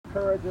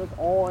encourage us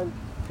on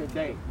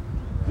today.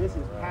 This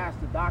is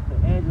Pastor Dr.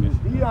 Angelus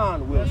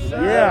Dion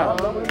Wilson. Yeah. I'm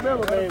looking at the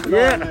middle name.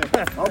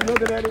 Yeah. I'm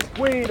looking at his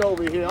queen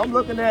over here. I'm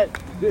looking at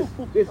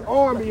this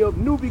army of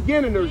new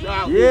beginners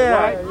out here,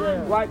 right?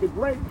 Yeah. Right, the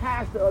great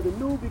pastor of the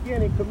New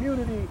Beginning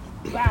Community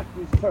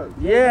Baptist Church.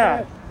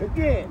 Yeah.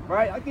 Again,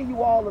 right, I give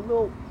you all a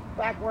little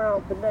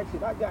background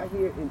connection. I got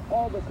here in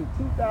August of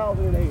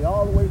 2008,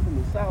 all the way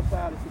from the south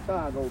side of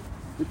Chicago,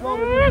 to go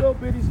to this little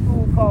bitty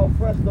school called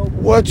Fresno.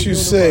 What you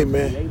say,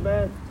 man?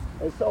 Amen.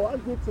 And so I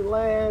get to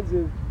lands,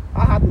 and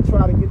I have to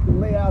try to get the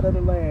layout of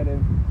the land,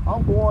 and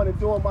I'm going and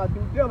doing my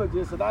due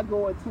diligence, and I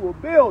go into a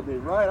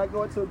building, right? I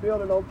go into a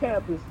building on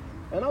campus,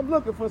 and I'm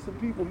looking for some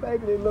people.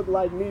 Maybe they look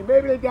like me.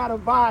 Maybe they got a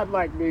vibe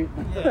like me.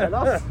 And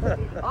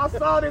I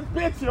saw this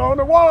picture on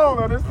the wall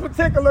of this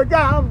particular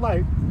guy. I was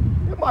like,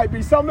 there might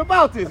be something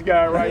about this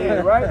guy right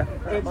here, right?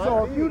 And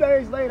so a few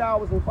days later, I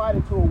was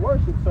invited to a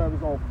worship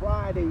service on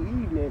Friday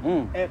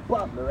evening at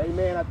Butler.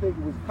 Amen. I think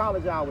it was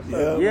college hour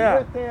service. We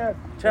went there,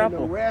 Chapel.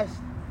 and the rest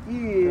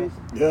is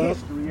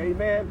history.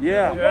 Amen.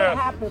 Yeah. And what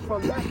happened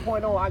from that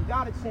point on, I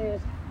got a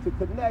chance to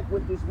connect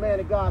with this man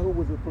of God who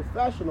was a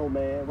professional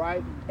man,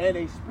 right? And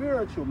a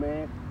spiritual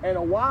man, and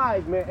a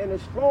wise man, and a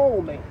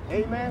strong man.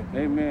 Amen?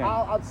 Amen.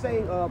 I'd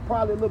say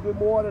probably a little bit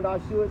more than I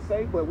should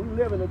say, but we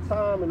live in a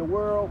time in the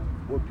world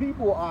where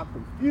people are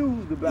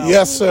confused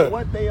about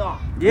what they are.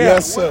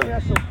 Yes, what sir.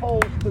 they're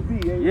supposed to be.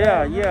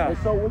 Amen? Yeah. And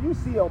so when you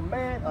see a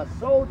man, a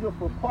soldier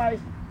for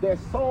Christ, that's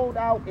sold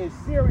out and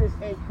serious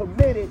and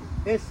committed,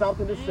 it's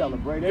something to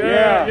celebrate.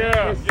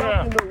 It's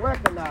something to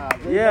recognize.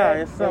 Yeah,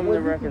 it's something to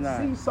when recognize.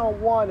 you can see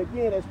someone,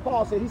 again, as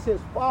Paul said, he says,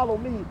 follow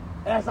me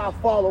as I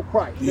follow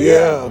Christ.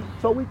 Yeah.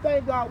 So we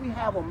thank God we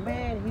have a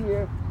man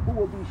here who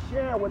will be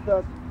sharing with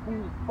us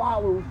who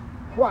follows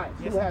Christ,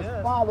 who has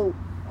followed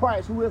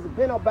Christ, who has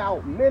been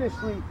about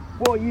ministry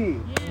for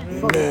years.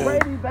 So the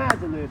great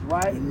evangelist,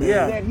 right,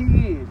 that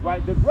he is,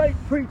 right, the great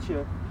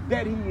preacher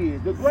that he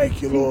is, the great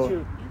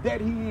teacher that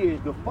he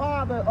is, the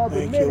father of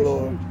the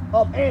ministry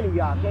of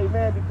Antioch,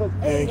 amen, because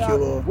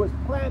Antioch was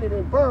planted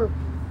and birthed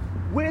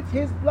with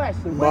his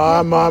blessing,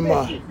 my.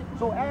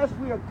 So as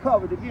we are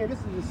covered, again, this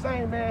is the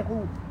same man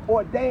who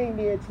ordained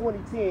me in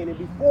 2010, and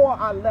before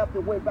I left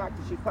and went back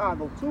to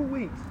Chicago, 2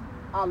 weeks,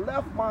 I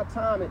left my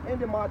time and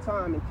ended my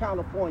time in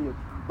California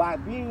by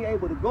being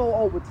able to go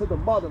over to the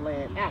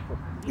motherland,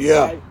 Africa,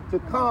 right, to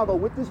Congo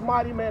with this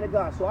mighty man of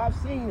God. So I've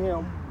seen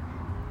him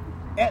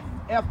at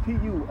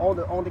FPU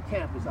on the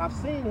campus. I've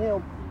seen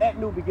him at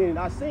New Beginning.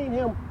 I've seen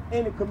him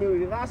in the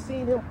community, and I've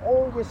seen him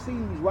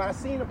overseas. Right, I've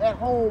seen him at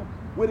home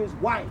with his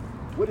wife,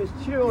 with his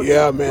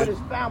children, with his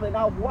family. And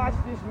I've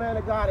watched this man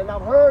of God, and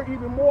I've heard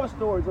even more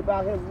stories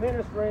about him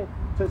ministering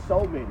to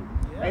so many.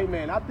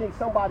 Amen. I think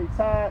somebody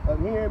tired of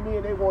hearing me,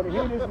 and they want to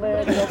hear this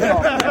man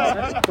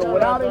talk. So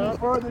without any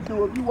further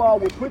ado, if you all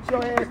would put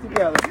your hands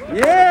together.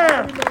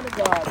 Yeah. Man of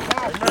God,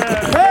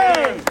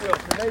 Hey.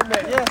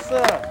 Amen. Yes,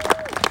 sir.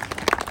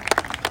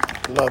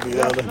 Love you,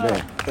 Elder.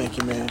 Thank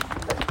you, man.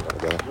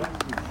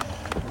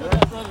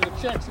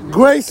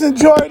 Grace and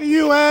joy to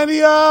you,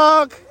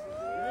 Antioch.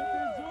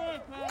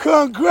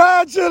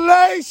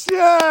 Congratulations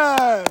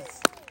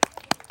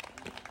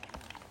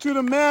to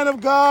the man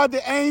of God,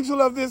 the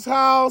angel of this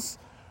house,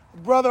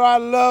 brother I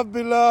love,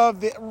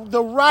 beloved,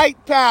 the right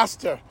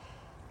pastor,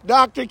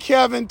 Dr.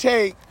 Kevin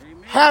Tate.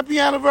 Amen. Happy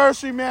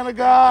anniversary, man of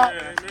God.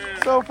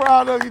 Amen. So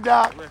proud of you,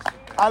 Doc.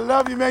 I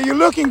love you, man. You're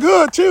looking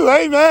good, too.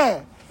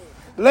 Amen.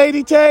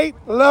 Lady Tate,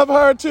 love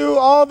her, too.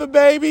 All the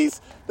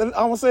babies. I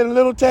want to say the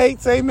little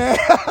Tates. Amen.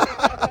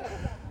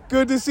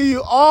 Good to see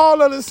you.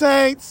 All of the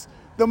saints,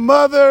 the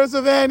mothers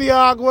of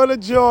Antioch. What a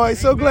joy.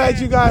 So glad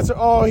you guys are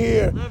all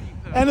here.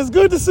 And it's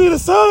good to see the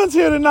sons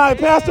here tonight.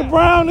 Pastor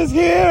Brown is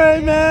here.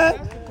 Amen.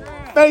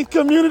 Faith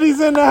Community's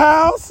in the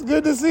house.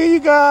 Good to see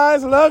you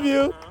guys. Love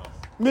you.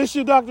 Miss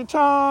you, Dr.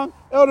 Tong,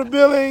 Elder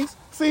Billings.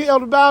 See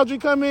Elder Bowdry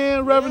come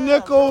in. Reverend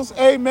Nichols.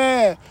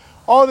 Amen.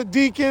 All the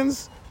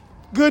deacons.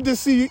 Good to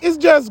see you. It's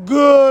just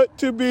good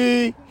to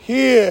be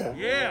here.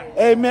 Yeah.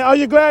 Amen. Are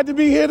you glad to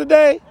be here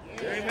today?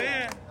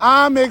 Amen.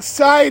 I'm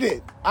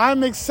excited.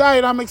 I'm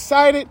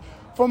excited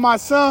for my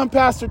son,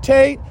 Pastor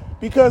Tate,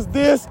 because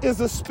this is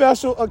a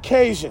special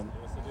occasion.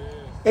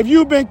 If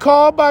you've been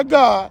called by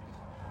God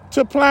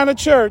to plant a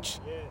church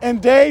in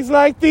days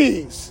like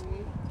these,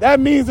 that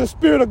means the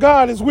Spirit of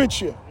God is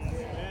with you.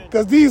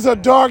 Because these are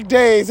dark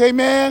days.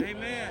 Amen.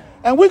 Amen.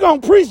 And we're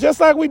going to preach just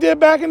like we did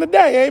back in the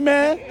day.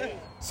 Amen.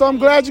 So I'm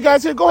glad you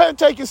guys are here. Go ahead and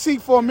take your seat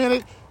for a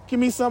minute. Give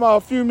me a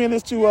few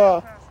minutes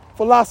to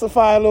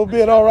philosophize a little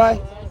bit, all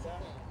right?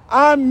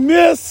 I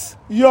miss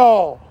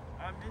y'all.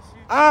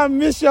 I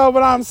miss y'all,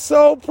 but I'm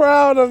so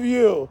proud of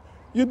you.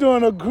 You're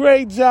doing a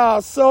great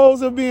job.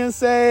 Souls are being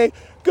saved.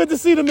 Good to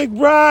see the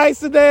McBrides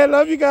today. I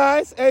love you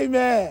guys.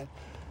 Amen.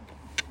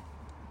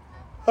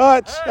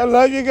 Hutch, I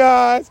love you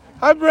guys.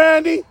 Hi,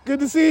 Brandy.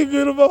 Good to see you,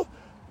 beautiful.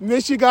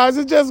 Miss you guys.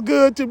 It's just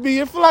good to be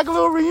here. Feel like a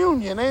little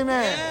reunion.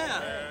 Amen.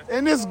 Yeah.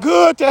 And it's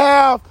good to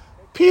have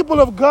people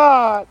of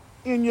God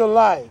in your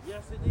life.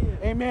 Yes, it is.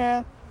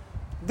 Amen.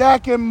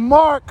 That can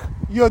mark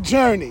your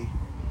journey.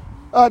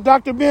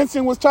 Dr.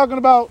 Benson was talking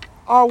about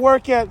our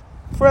work at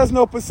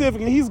Fresno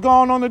Pacific, and he's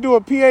gone on to do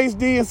a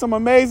PhD and some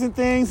amazing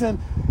things, and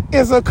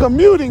is a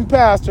commuting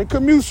pastor,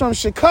 commutes from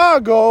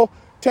Chicago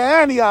to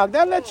Antioch.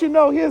 That lets you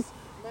know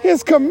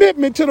his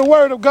commitment to the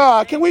Word of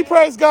God. Can we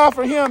praise God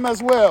for him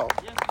as well?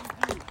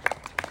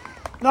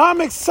 Now,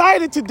 I'm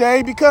excited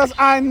today because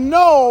I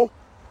know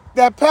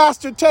that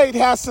Pastor Tate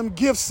has some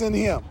gifts in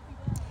him.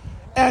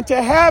 And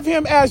to have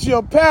him as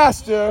your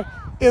pastor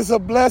is a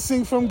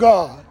blessing from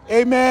God.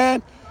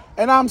 Amen.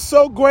 And I'm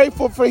so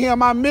grateful for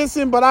him. I miss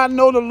him, but I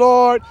know the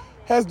Lord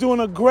has doing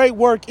a great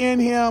work in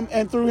him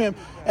and through him.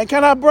 And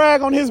can I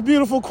brag on his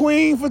beautiful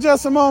queen for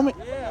just a moment?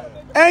 Yeah.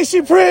 Ain't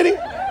she pretty?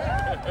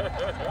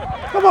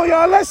 Come on,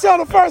 y'all. Let's show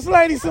the First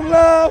Lady some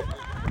love.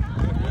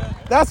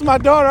 That's my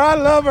daughter. I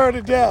love her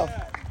to death.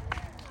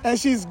 And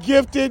she's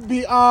gifted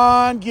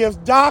beyond gifts.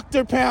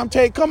 Dr. Pam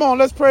Tate. Come on,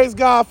 let's praise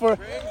God for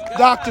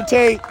Dr.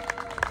 Tate.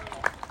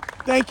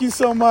 Thank you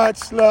so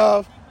much,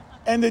 love.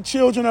 And the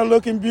children are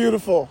looking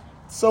beautiful.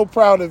 So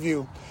proud of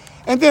you.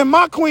 And then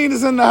my queen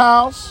is in the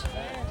house.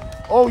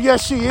 Oh,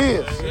 yes, she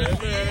is.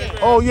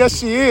 Oh, yes,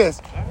 she is.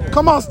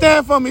 Come on,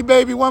 stand for me,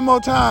 baby, one more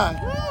time.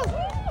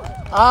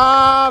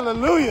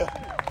 Hallelujah.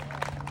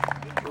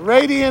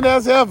 Radiant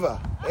as ever.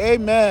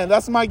 Amen.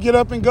 That's my get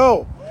up and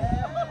go.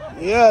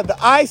 Yeah, the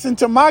icing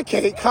to my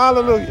cake.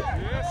 Hallelujah.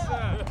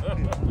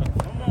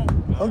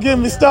 Don't get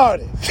me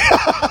started.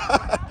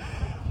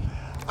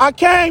 I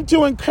came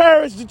to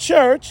encourage the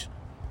church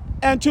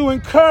and to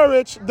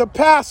encourage the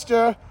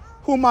pastor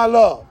whom I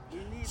love.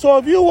 So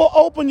if you will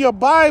open your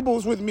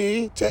Bibles with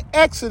me to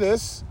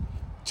Exodus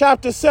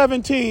chapter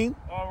 17,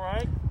 all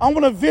right. I'm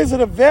going to visit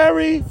a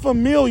very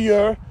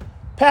familiar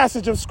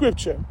passage of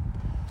Scripture.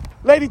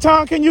 Lady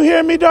Tom, can you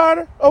hear me,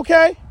 daughter?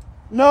 Okay?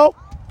 No?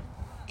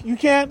 You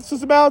can't,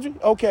 Sister Baldry?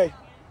 Okay.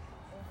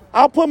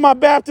 I'll put my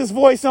Baptist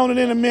voice on it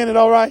in a minute,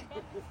 all right?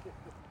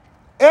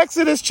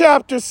 Exodus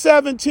chapter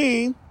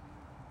 17,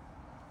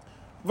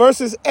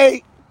 verses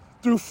 8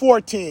 through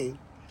 14.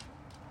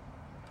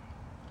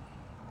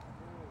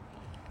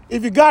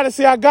 If you got it,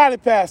 say, I got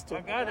it, Pastor.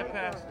 I got it,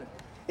 Pastor.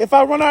 If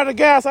I run out of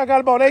gas, I got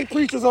about 8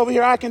 preachers over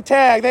here I can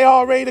tag. They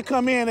all ready to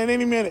come in at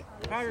any minute.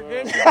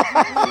 Congregation,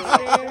 please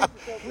stand.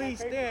 Please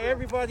stand.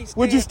 Everybody stand.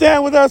 Would you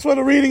stand with us for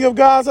the reading of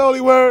God's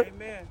holy word?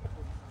 Amen.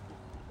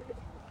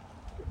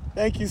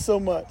 Thank you so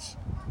much.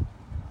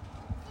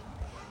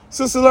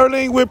 Sister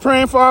Lurleen, we're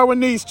praying for our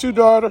niece too,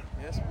 daughter.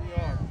 Yes,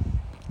 we are.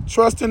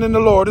 Trusting in the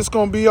Lord. It's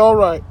going to be all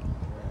right.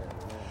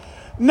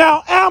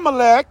 Now,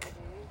 Amalek,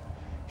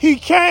 he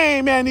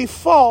came and he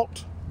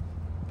fought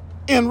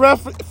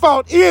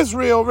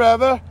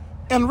Israel,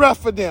 in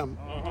Rephidim.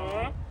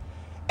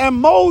 And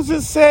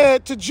Moses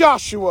said to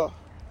Joshua,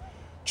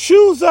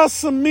 choose us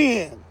some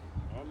men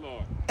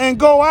and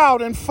go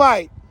out and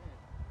fight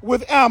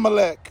with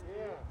Amalek.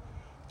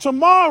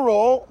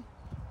 Tomorrow,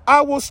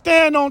 I will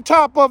stand on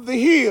top of the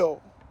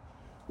hill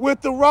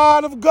with the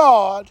rod of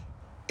God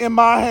in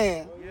my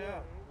hand.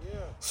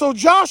 So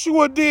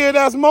Joshua did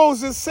as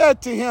Moses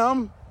said to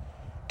him,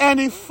 and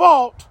he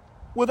fought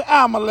with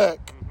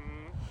Amalek.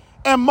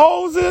 And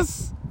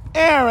Moses,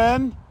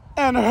 Aaron,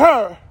 and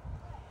Hur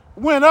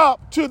went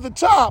up to the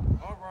top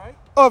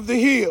of the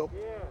hill.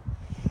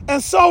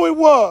 And so it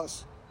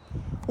was,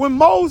 when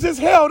Moses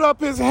held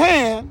up his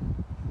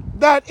hand,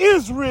 that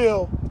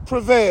Israel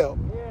prevailed.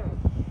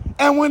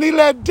 And when he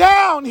let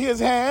down his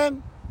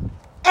hand,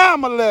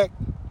 Amalek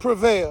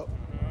prevailed.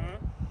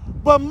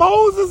 But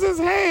Moses'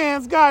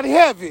 hands got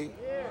heavy.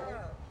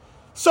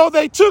 So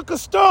they took a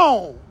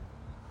stone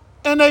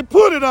and they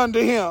put it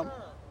under him.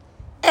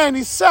 And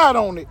he sat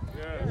on it.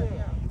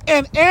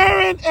 And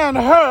Aaron and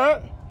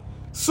Hur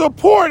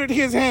supported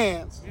his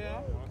hands.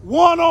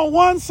 One on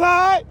one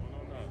side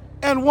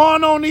and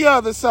one on the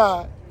other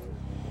side.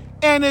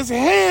 And his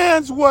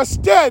hands were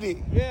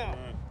steady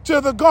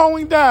to the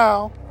going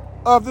down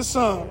of the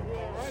sun.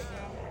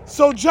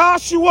 So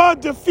Joshua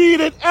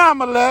defeated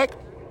Amalek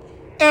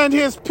and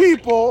his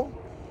people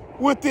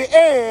with the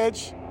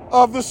edge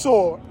of the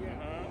sword.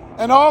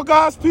 And all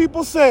God's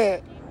people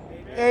said,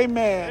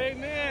 amen.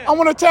 Amen. I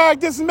want to tag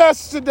this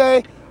message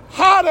today,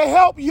 how to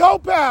help your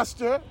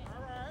pastor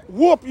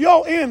whoop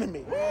your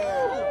enemy.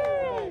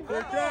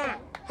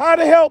 How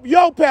to help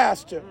your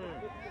pastor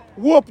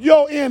whoop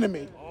your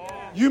enemy.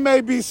 You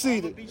may be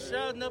seated. Be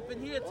shouting up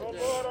in here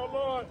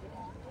today.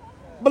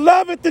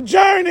 Beloved, the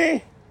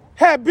journey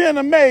had been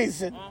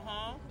amazing.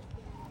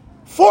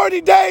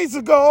 40 days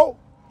ago,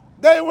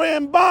 they were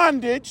in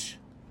bondage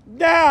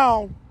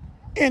down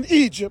in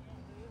Egypt.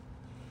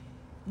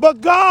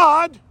 But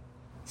God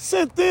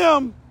sent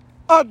them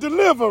a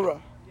deliverer,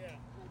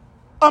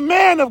 a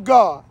man of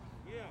God,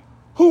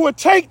 who would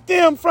take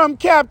them from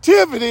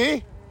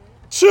captivity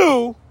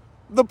to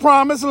the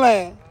promised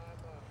land.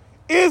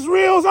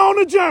 Israel's on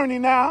a journey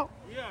now,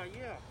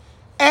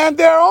 and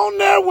they're on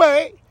their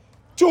way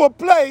to a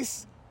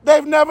place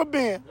they've never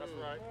been.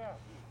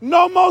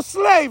 No more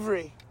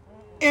slavery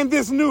in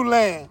this new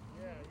land.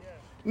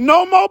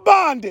 No more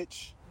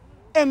bondage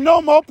and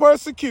no more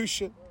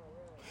persecution.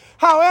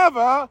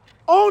 However,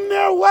 on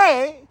their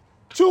way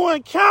to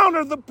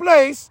encounter the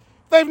place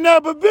they've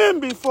never been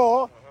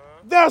before,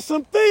 there's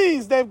some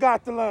things they've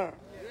got to learn.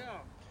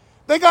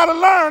 They got to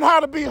learn how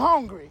to be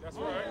hungry.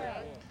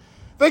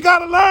 They got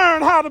to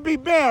learn how to be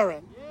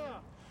barren.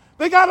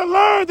 They got to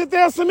learn that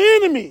there's some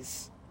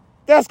enemies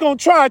that's going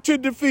to try to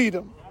defeat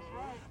them.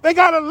 They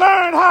got to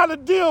learn how to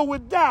deal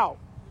with doubt,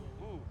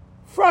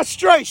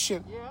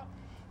 frustration,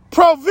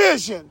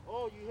 provision,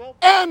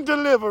 and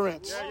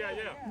deliverance.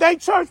 They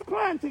church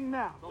planting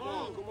now.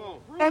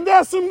 And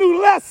there's some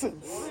new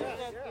lessons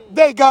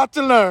they got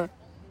to learn.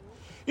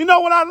 You know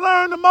what I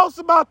learned the most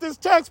about this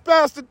text,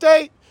 Pastor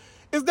Tate,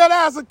 is that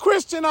as a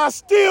Christian, I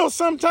still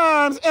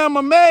sometimes am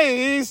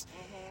amazed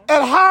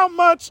at how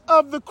much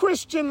of the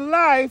Christian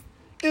life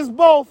is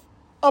both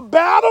a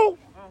battle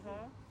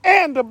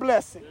and a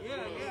blessing.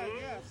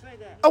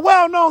 A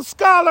well-known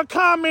scholar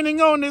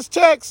commenting on this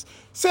text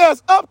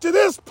says, up to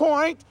this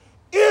point,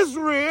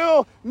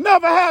 Israel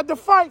never had to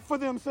fight for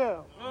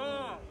themselves.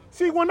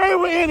 See, when they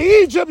were in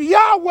Egypt,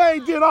 Yahweh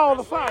did all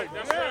the fighting.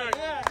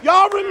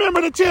 Y'all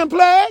remember the 10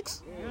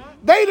 plagues?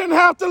 They didn't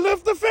have to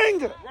lift a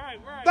finger.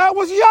 That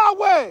was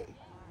Yahweh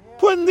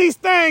putting these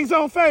things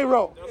on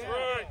Pharaoh.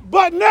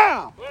 But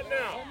now,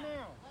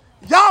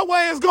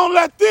 Yahweh is going to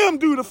let them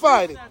do the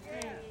fighting.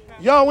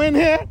 Y'all in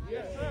here?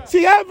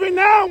 See, every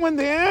now and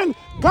then,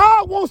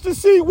 God wants to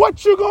see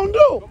what you're going to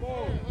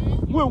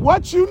do with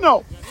what you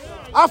know.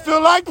 I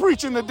feel like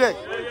preaching today.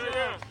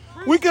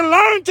 We can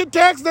learn to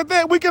text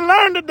that we can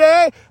learn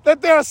today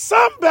that there are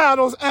some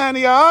battles,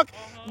 Antioch,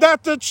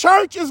 that the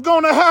church is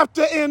going to have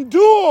to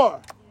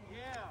endure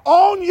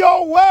on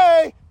your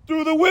way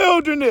through the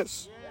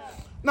wilderness.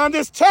 Now,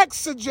 this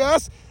text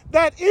suggests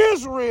that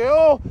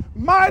Israel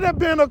might have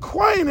been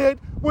acquainted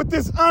with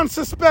this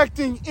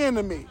unsuspecting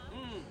enemy.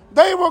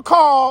 They were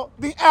called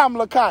the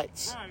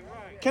Amalekites.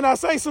 Can I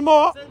say some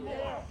more?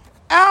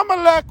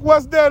 Amalek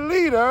was their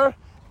leader.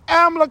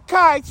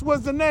 Amalekites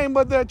was the name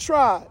of their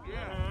tribe.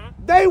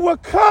 They were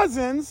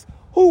cousins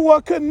who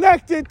were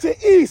connected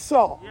to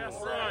Esau.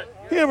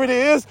 Here it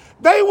is.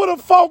 They were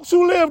the folks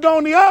who lived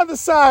on the other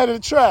side of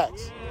the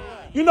tracks.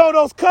 You know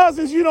those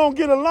cousins you don't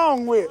get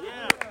along with.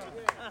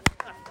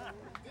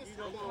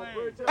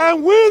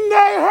 And when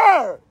they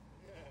heard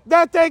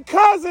that their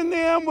cousin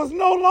them was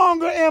no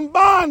longer in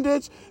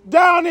bondage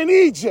down in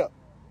Egypt,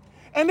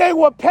 and they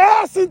were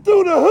passing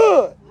through the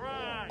hood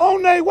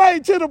on their way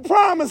to the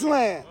promised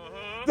land,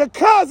 the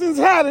cousins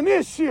had an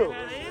issue.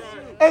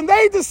 And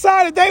they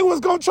decided they was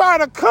going to try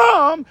to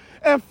come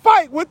and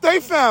fight with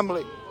their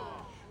family.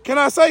 Can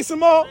I say some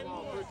more?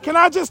 Can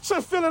I just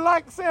feel it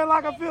like, say it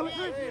like I feel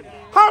it?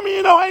 How many of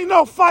you know ain't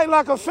no fight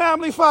like a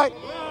family fight?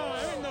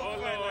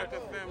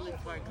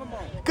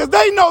 Because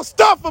they know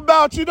stuff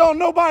about you don't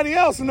nobody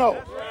else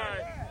know.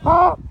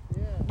 Huh?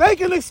 They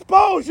can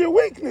expose your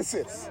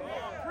weaknesses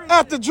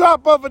at the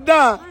drop of a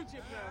dime.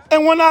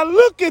 And when I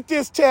look at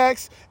this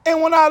text,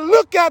 and when I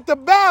look at the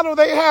battle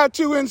they had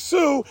to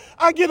ensue,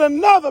 I get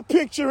another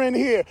picture in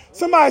here.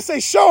 Somebody say,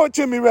 show it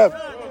to me,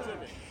 Reverend.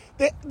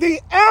 The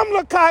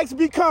Amalekites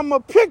become a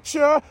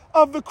picture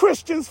of the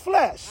Christian's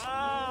flesh.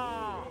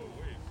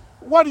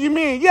 What do you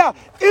mean? Yeah,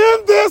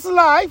 in this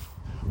life,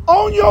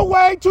 on your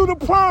way to the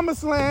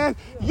promised land,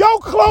 your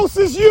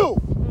closest you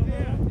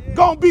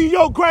gonna be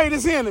your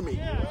greatest enemy.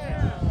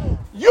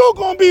 You're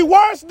gonna be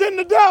worse than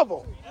the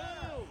devil.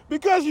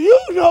 Because you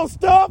know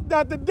stuff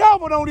that the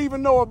devil don't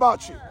even know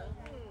about you.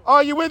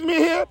 Are you with me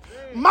here?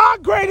 My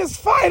greatest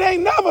fight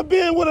ain't never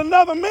been with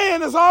another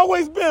man. It's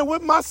always been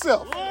with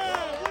myself.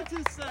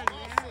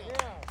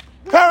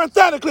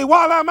 Parenthetically,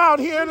 while I'm out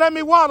here, let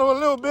me waddle a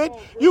little bit.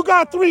 You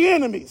got 3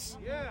 enemies.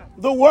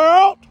 The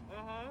world,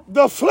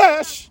 the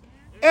flesh,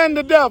 and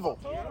the devil.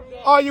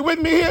 Are you with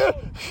me here?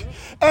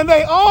 And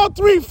they all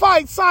 3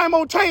 fight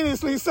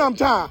simultaneously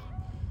sometime.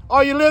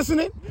 Are you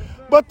listening?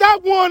 But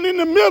that one in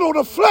the middle,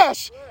 the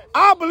flesh,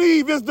 I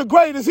believe is the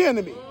greatest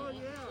enemy.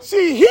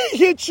 See, he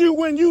hits you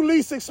when you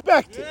least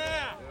expect it.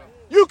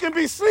 You can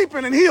be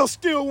sleeping and he'll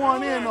steal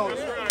one in on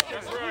you.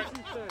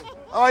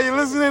 Are you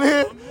listening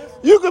here?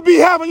 You could be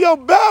having your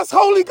best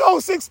Holy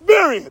Ghost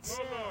experience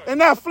and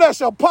that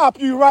flesh will pop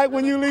you right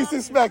when you least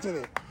expecting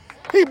it.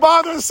 He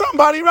bothering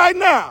somebody right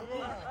now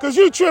because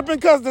you tripping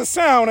because the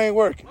sound ain't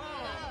working.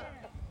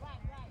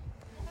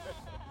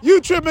 You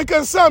tripping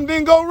because something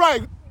didn't go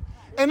right.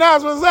 And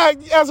as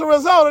a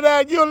result of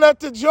that, you'll let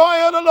the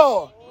joy of the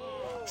Lord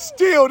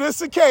steal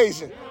this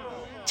occasion.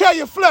 Tell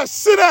your flesh,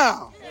 sit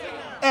down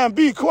and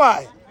be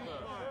quiet.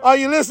 Are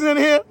you listening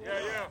here?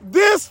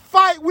 This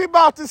fight we're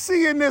about to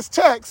see in this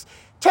text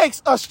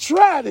takes a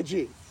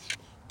strategy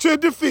to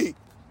defeat.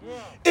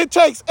 It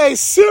takes a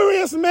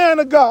serious man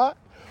of God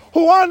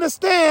who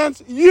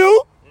understands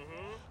you,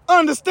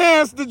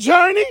 understands the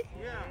journey,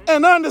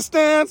 and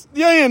understands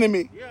your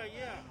enemy.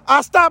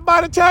 I stopped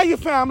by to tell you,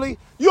 family,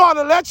 you ought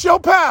to let your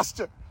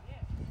pastor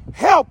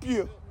help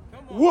you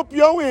whoop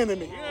your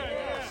enemy.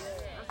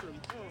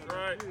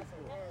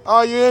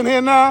 Are you in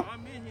here now?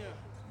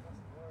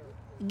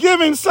 Give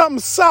him something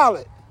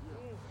solid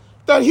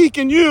that he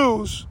can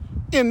use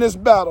in this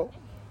battle.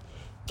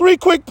 3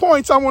 quick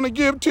points I want to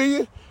give to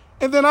you,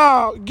 and then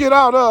I'll get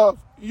out of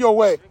your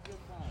way.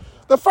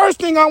 The first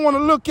thing I want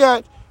to look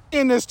at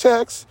in this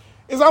text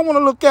is I want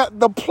to look at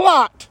the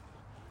plot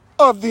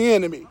of the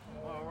enemy.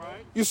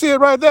 You see it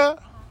right there?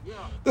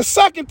 The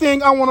second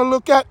thing I want to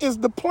look at is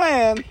the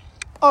plan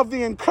of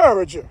the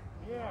encourager.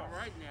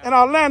 And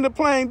I'll land the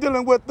plane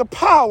dealing with the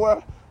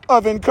power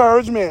of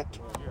encouragement.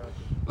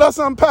 Let's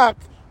unpack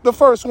the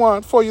first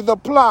one for you, the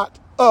plot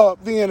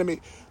of the enemy.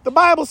 The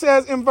Bible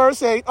says in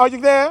verse 8, are you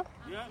there?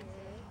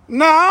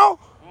 Now,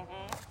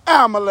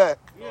 Amalek.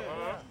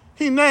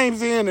 He names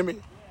the enemy.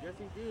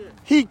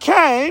 He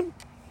came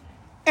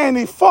and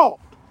he fought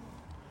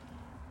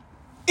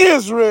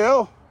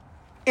Israel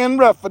in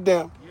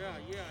Rephidim.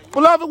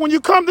 Beloved, when you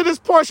come to this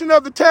portion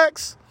of the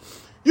text,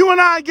 you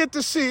and I get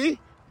to see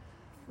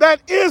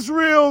that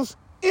Israel's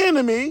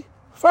enemy,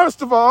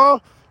 first of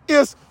all,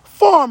 is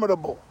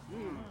formidable.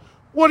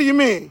 What do you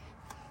mean?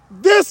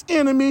 This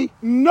enemy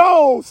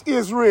knows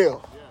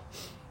Israel.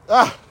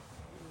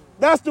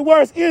 That's the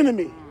worst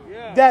enemy,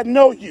 that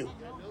know you.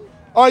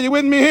 Are you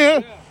with me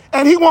here?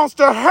 And he wants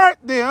to hurt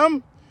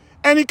them,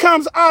 and he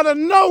comes out of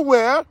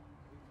nowhere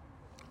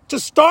to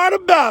start a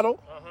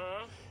battle,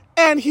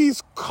 and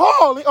he's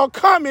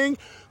coming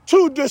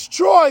to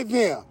destroy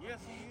them.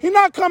 He's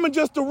not coming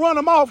just to run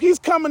them off. He's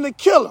coming to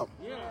kill them.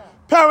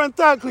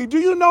 Parenthetically, do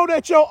you know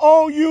that your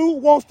old you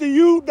wants the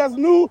you that's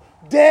new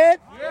dead?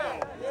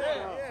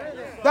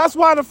 That's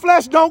why the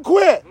flesh don't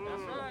quit.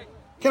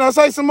 Can I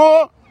say some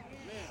more?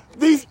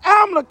 These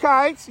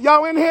Amalekites,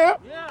 y'all in here,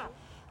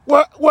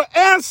 were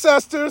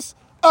ancestors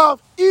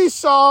of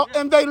Esau,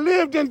 and they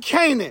lived in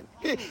Canaan.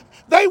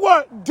 They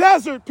were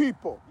desert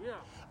people.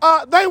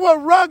 They were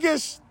rugged,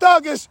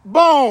 thuggish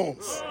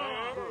bones.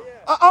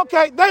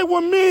 Okay, they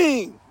were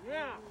mean.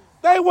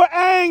 They were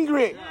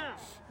angry.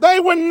 They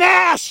were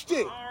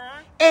nasty.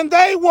 And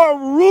they were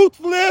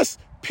ruthless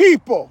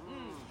people.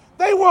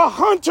 They were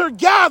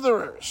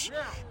hunter-gatherers.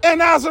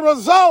 And as a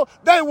result,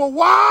 they were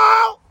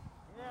wild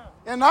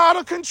and out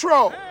of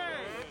control.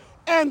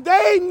 And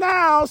they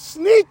now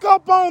sneak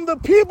up on the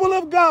people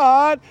of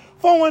God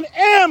for an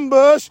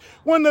ambush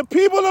when the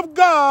people of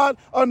God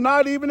are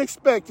not even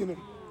expecting it.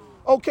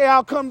 Okay,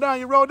 I'll come down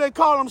your road. They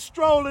call them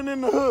strolling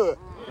in the hood.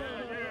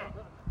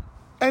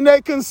 And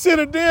they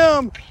consider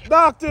them,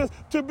 doctors,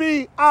 to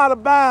be out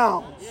of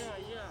bounds.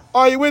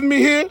 Are you with me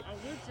here?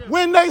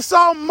 When they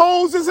saw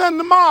Moses and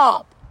the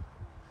mob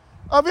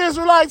of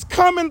Israelites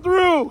coming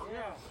through,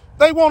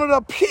 they wanted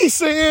a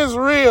piece of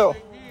Israel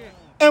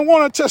and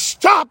wanted to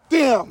stop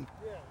them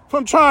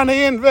from trying to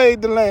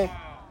invade the land.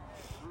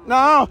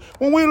 Now,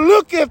 when we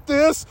look at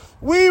this,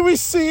 we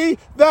see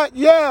that,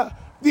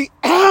 the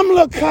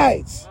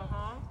Amalekites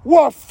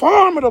were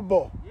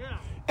formidable.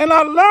 And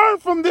I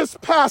learned from this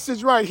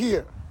passage right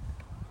here,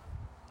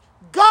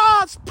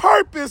 God's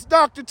purpose,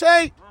 Dr.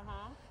 Tate,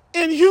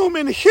 in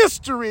human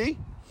history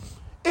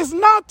is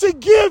not to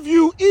give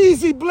you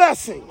easy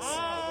blessings.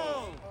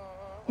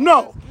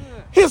 No.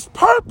 His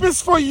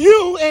purpose for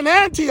you in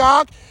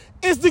Antioch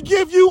is to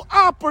give you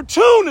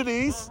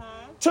opportunities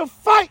to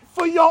fight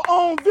for your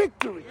own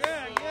victory.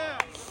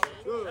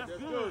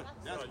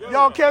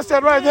 Y'all catch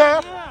that right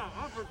there?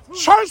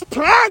 Church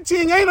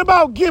planting ain't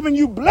about giving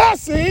you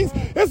blessings.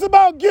 It's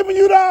about giving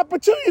you the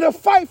opportunity to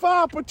fight for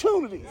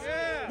opportunities.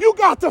 You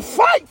got to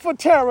fight for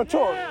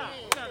territory.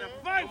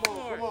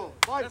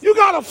 You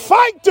got to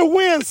fight to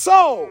win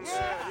souls.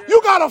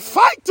 You got to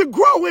fight to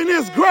grow in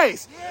His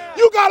grace.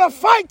 You got to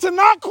fight to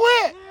not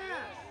quit.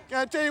 Can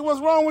I tell you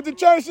what's wrong with the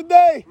church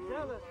today?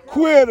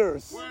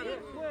 Quitters.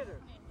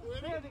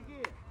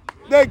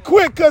 They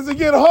quit because it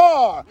get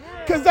hard.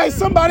 Because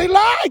somebody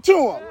lied to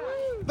them.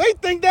 They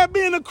think that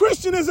being a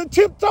Christian is a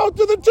tiptoe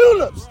to the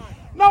tulips.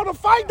 No, the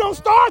fight don't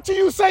start till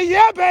you say,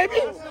 yeah, baby.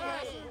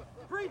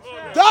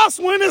 That's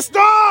when it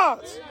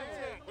starts.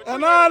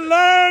 And I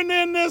learned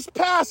in this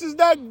passage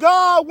that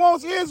God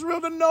wants Israel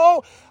to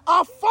know,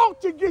 I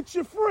fought to get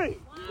you free.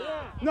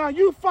 Now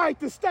you fight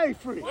to stay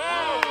free.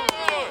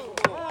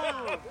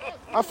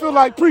 I feel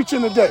like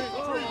preaching today.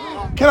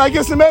 Can I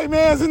get some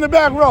amens in the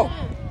back row?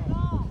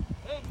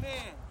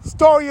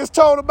 Story is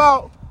told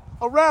about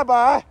a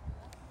rabbi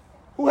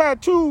who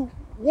had two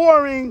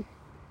warring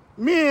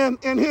men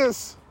in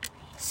his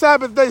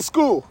Sabbath day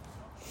school.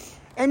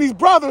 And these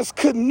brothers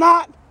could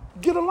not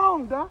get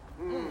along, Doc.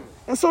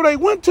 And so they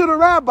went to the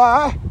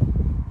rabbi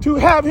to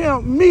have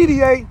him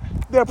mediate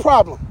their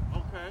problem.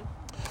 Okay.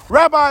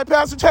 Rabbi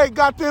Pastor Tate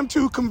got them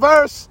to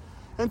converse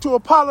and to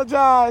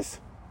apologize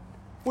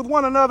with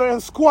one another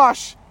and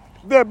squash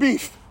their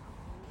beef.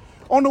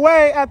 On the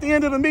way, at the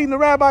end of the meeting, the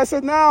rabbi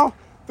said, now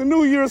the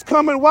new year is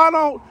coming. Why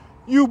don't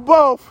you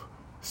both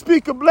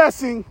speak a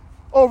blessing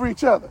over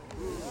each other?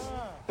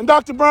 And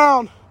Dr.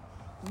 Brown,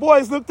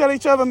 boys looked at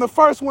each other, and the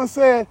first one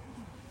said,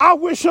 I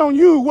wish on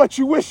you what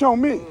you wish on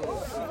me.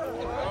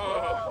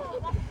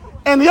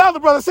 And the other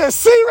brother said,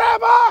 see,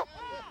 Rabbi,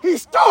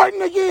 he's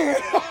starting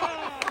again.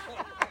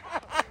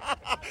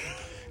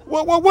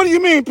 What do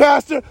you mean,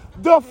 Pastor?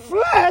 The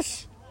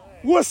flesh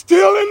was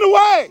still in the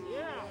way.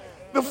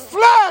 The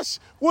flesh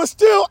was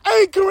still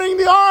anchoring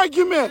the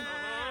argument.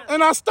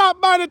 And I stopped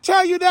by to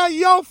tell you that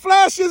your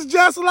flesh is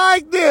just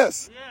like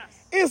this.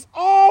 Yes. It's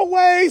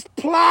always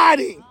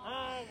plotting,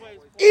 Always.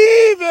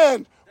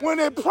 even when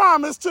it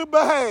promised to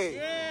behave.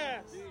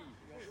 Yes.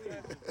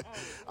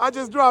 I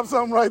just dropped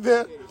something right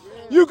there.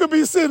 You could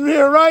be sitting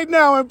here right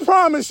now and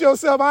promise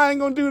yourself, I ain't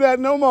going to do that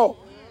no more.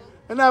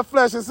 And that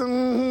flesh is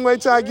saying,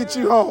 wait till I get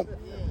you home.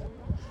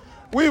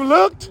 We've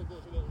looked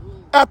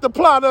at the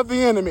plot of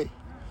the enemy.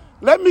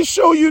 Let me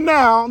show you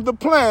now the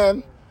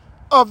plan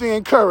of the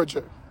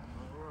encourager.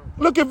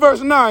 Look at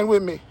verse 9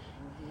 with me.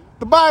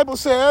 The Bible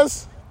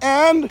says,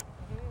 and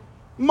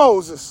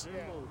Moses.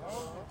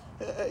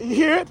 You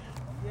hear it?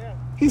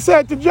 He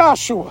said to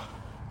Joshua,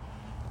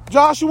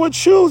 Joshua,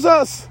 choose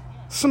us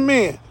some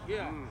men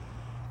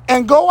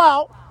and go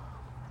out,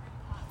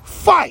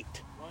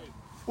 fight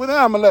with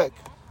Amalek.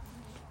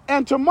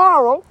 And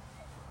tomorrow,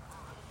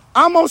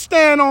 I'm going to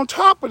stand on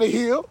top of the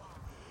hill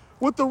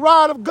with the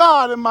rod of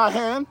God in my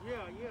hand,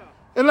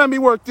 and let me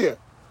work there.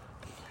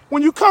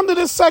 When you come to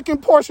this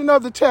second portion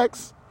of the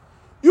text,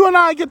 you and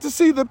I get to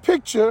see the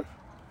picture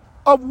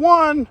of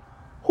one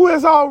who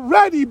has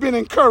already been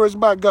encouraged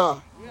by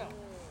God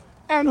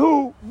and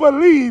who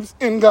believes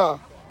in God.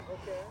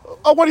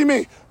 Oh, what do you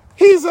mean?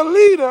 He's a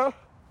leader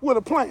with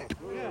a plan.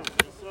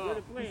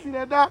 You see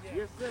that, Doc?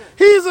 Yes, sir.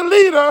 He's a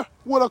leader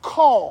with a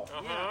call.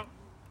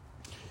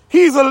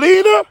 He's a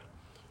leader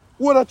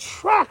with a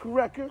track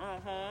record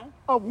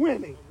of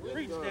winning.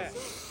 Preach that.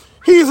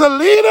 He's a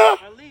leader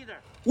A leader.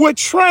 with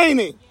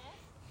training.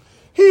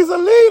 He's a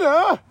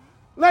leader,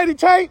 Lady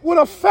Tate, with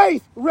a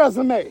faith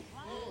resume.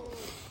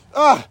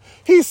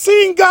 He's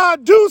seen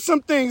God do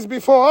some things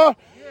before,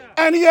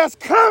 and he has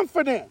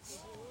confidence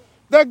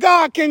that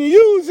God can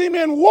use him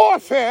in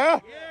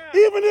warfare,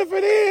 even if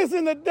it is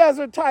in a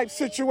desert type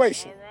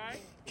situation. Right.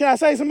 Can I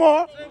say some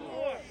more? Say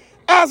more.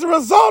 As a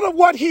result of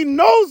what he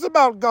knows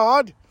about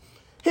God,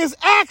 his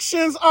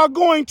actions are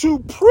going to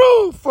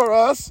prove for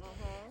us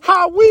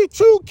how we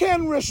too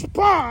can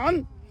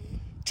respond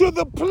to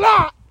the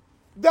plot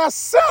that's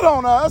set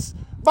on us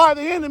by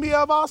the enemy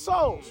of our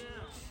souls.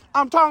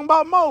 I'm talking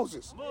about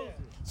Moses.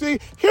 See,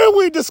 here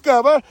we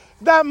discover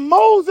that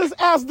Moses,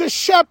 as the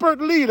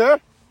shepherd leader,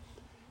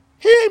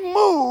 he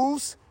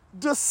moves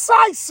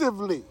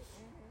decisively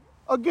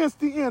against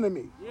the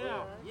enemy.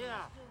 Yeah.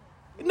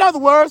 In other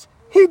words,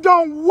 he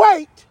don't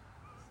wait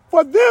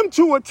for them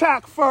to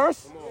attack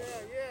first.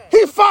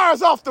 He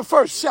fires off the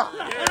first shot.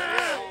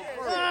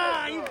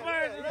 You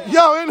first.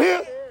 Y'all in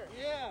here?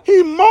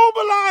 He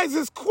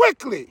mobilizes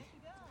quickly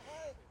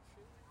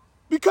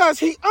because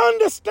he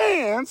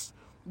understands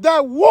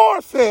that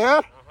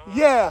warfare,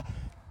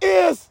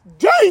 is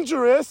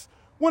dangerous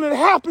when it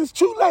happens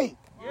too late.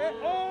 Yeah.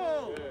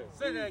 Oh.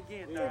 Say that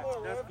again,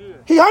 Doc. That's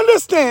good. He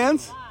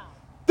understands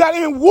that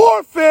in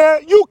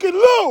warfare you can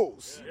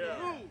lose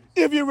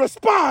if you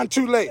respond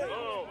too late.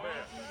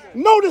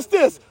 Notice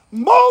this.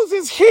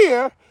 Moses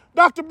here,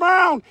 Dr.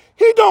 Brown,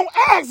 he don't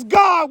ask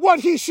God what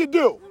he should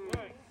do.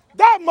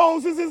 That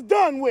Moses is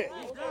done with.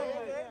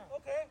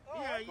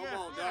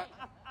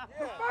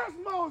 The first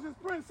Moses,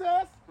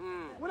 princess,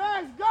 would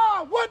ask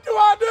God, what do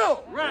I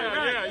do?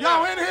 Right.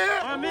 Y'all in here?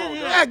 I'm in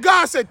here. And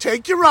God said,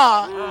 take your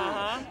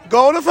rod,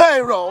 go to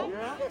Pharaoh,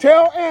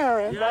 tell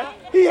Aaron,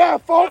 he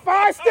had 4 or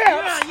 5 steps.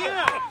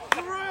 Yeah.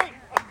 You're right.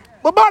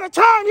 But by the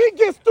time he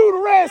gets through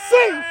the Red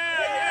Sea,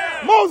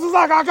 Moses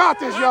like, I got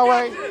this,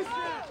 Yahweh.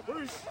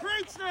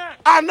 Preach that.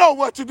 I know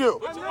what to do.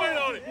 Put your weight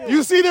on it.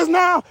 You see this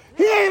now?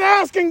 He ain't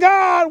asking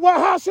God, well,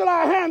 how should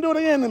I handle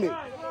the enemy?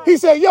 He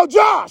said, yo,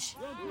 Josh,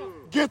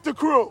 get the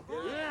crew.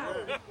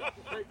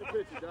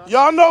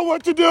 Y'all know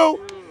what to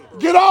do.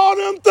 Get all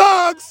them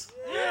thugs.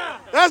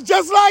 That's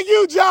just like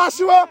you,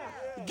 Joshua.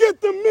 Get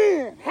the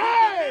men.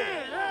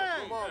 Hey!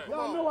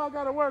 Y'all know I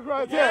got to work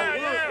right there.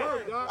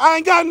 I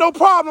ain't got no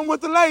problem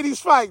with the ladies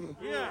fighting.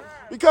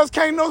 Because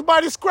can't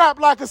nobody scrap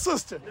like a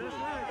sister.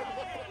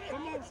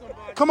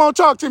 Come on,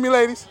 talk to me,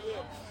 ladies.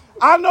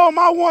 I know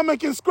my woman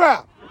can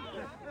scrap,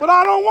 but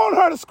I don't want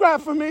her to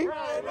scrap for me.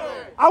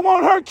 I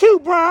want her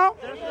cute, Brown.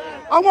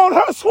 I want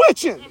her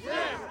switching.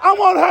 I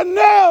want her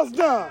nails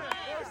done.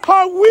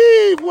 Her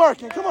weave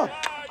working. Come on.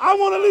 I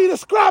want to leave the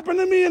scrapping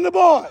to me and the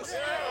boys.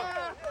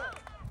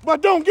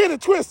 But don't get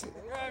it twisted.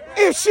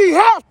 If she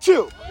have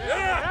to.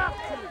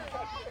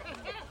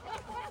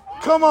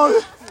 Come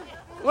on.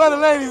 Where the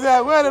ladies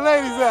at? Where the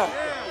ladies at?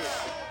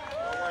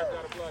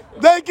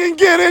 They can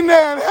get in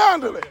there and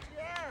handle it.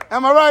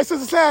 Am I right,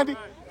 Sister Sandy?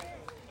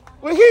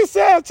 Well, he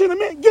said to the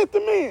men, get the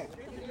men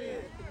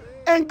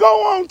and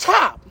go on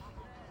top,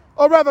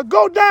 or rather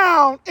go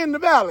down in the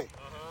valley.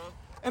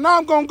 And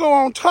I'm going to go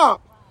on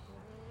top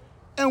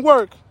and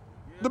work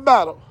the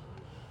battle.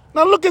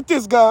 Now look at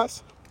this,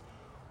 guys.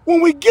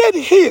 When we get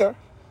here,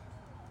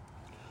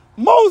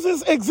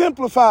 Moses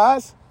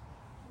exemplifies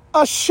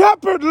a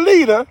shepherd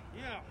leader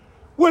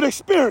with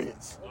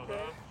experience.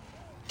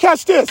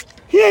 Catch this.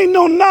 He ain't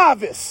no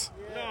novice.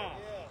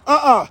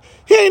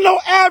 He ain't no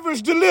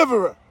average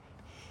deliverer.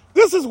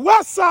 This is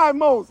West Side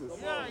Moses.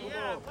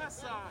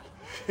 West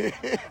Side.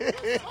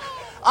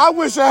 I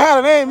wish I had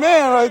an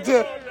amen right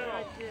there.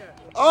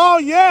 Oh,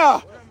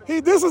 yeah.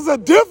 This is a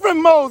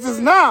different Moses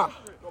now.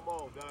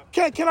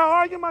 Can I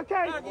argue my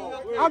case?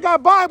 I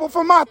got Bible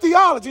for my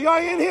theology. Y'all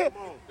in here?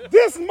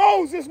 This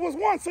Moses was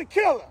once a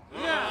killer.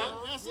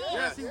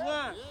 Yes, he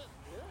was.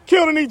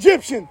 Killed an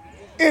Egyptian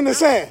in the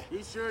sand.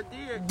 He sure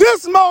did.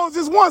 This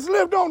Moses once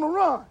lived on the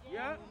run.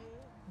 Yeah.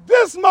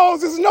 This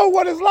Moses know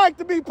what it's like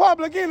to be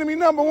public enemy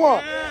number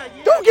one. Yeah.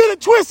 Don't get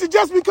it twisted.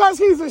 Just because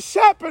he's a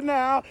shepherd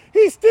now,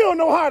 he still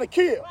know how to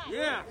kill.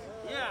 Yeah.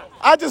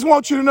 I just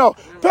want you to know.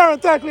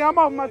 Parenthetically, I'm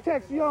off my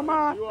text. You don't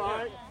mind? You all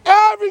right?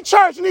 Every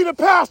church need a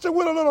pastor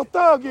with a little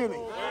thug in it.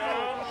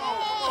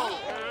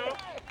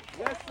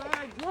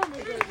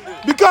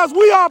 Because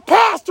we are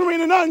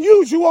pastoring in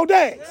unusual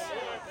days.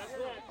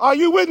 Are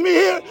you with me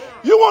here?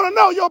 You want to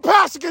know your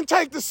pastor can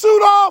take the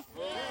suit off,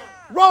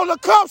 roll the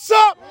cups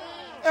up,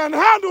 and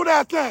handle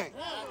that thing,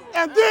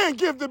 and then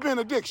give the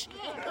benediction.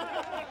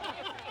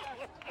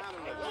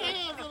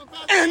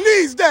 In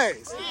these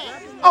days.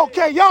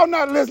 Okay, y'all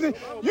not listening.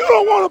 You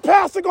don't want a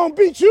pastor gonna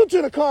beat you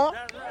to the car.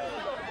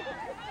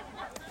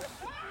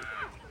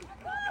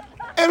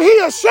 If he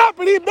a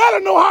shepherd, he better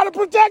know how to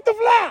protect the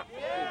flock.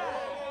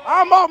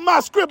 I'm off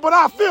my script, but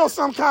I feel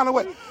some kind of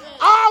way.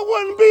 I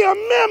wouldn't be a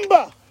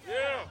member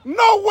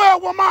nowhere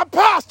where my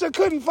pastor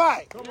couldn't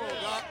fight. Come on,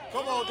 Doc.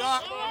 Come on,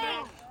 Doc.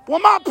 Where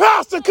my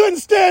pastor couldn't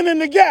stand in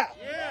the gap.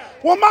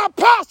 Where my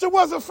pastor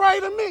was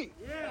afraid of me.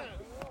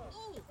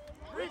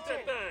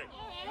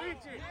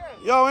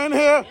 Yo, in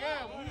here,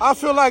 I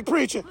feel like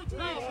preaching.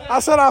 I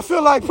said I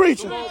feel like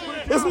preaching.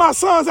 It's my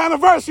son's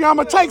anniversary. I'm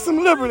going to take some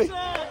liberty.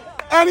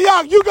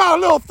 Antioch, you got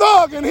a little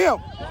thug in him.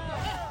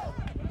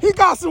 He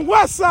got some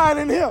West Side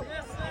in him.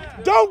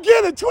 Don't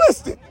get it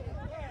twisted.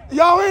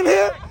 Y'all in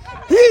here?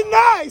 He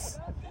nice.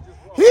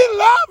 He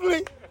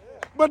lovely.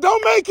 But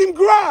don't make him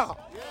growl.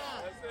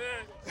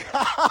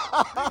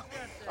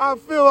 I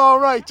feel all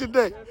right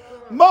today.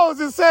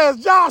 Moses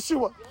says,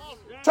 Joshua,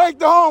 take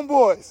the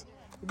homeboys.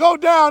 Go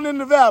down in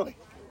the valley.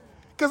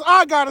 Because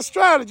I got a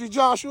strategy,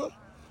 Joshua.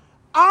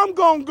 I'm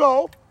going to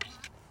go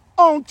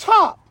on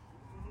top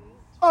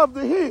of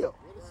the hill.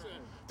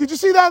 Did you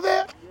see that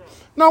there?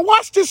 Now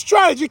watch this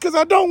strategy because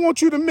I don't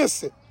want you to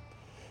miss it.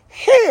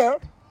 Here,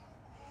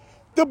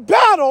 the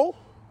battle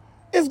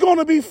is going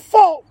to be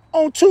fought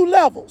on two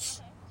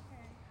levels.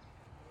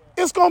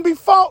 It's going to be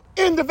fought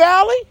in the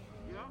valley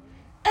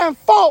and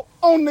fought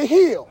on the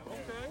hill.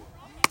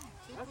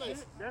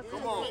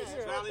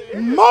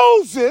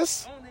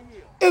 Moses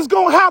is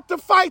going to have to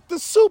fight the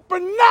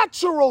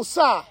supernatural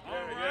side,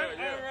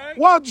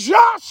 while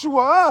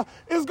Joshua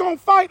is going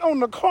to fight on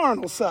the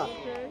carnal side.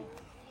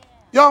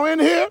 Y'all in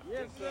here?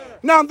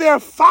 Now they're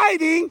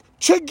fighting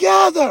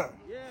together.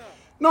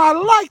 Now I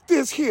like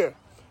this here.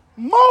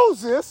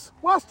 Moses,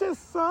 watch this,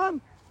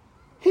 son.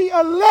 He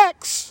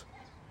elects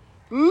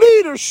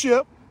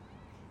leadership,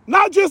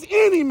 not just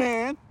any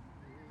man,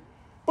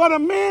 but a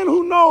man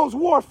who knows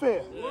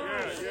warfare.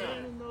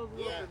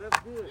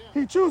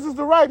 He chooses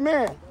the right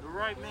man.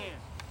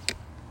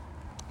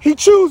 He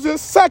chooses,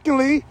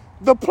 secondly,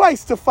 the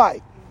place to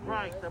fight.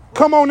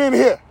 Come on in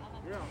here.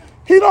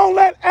 He don't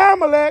let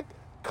Amalek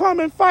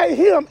come and fight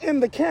him in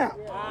the camp.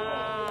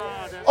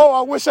 Oh,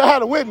 I wish I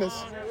had a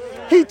witness.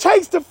 He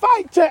takes the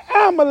fight to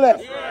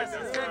Amalek.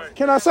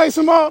 Can I say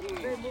some more?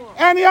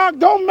 Antioch,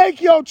 don't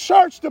make your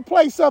church the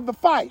place of the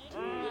fight.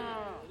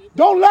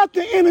 Don't let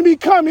the enemy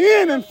come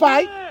in and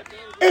fight.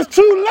 It's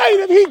too late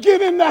if he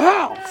get in the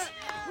house.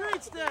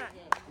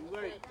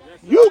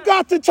 You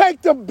got to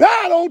take the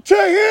battle to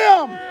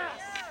him.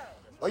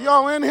 Are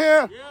y'all in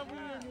here?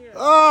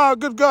 Oh,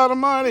 good God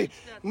Almighty.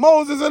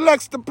 Moses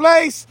elects the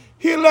place.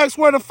 He elects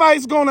where the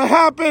fight's going to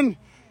happen.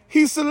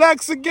 He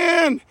selects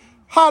again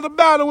how the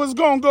battle is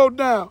going to go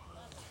down.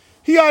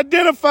 He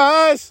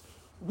identifies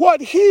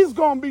what he's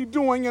going to be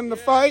doing in the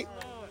fight.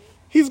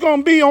 He's going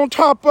to be on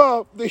top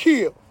of the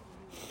hill.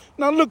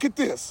 Now look at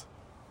this.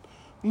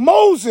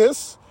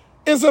 Moses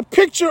is a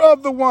picture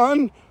of the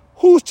one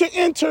who's to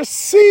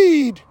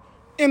intercede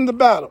in the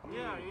battle.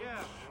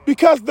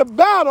 Because the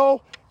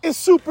battle is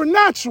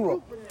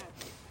supernatural.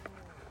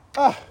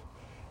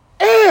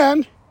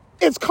 And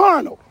it's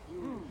carnal.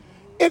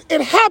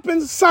 It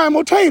happens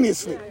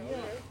simultaneously.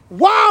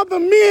 While the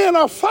men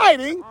are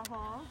fighting,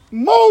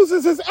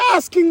 Moses is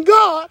asking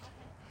God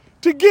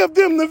to give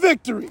them the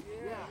victory.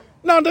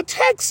 Now the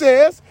text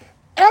says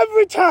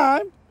every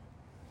time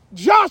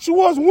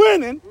Joshua's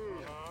winning,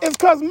 it's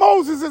because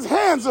Moses'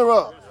 hands are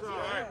up.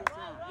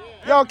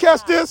 Y'all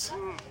catch this?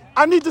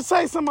 I need to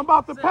say something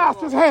about the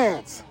pastor's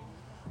hands.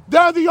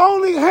 They're the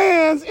only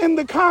hands in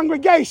the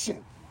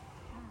congregation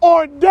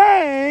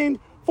ordained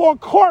for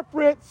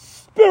corporate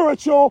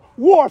spiritual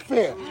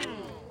warfare.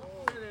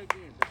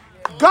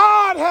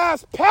 God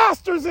has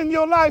pastors in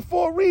your life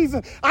for a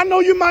reason. I know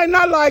you might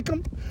not like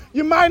them.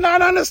 You might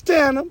not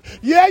understand them.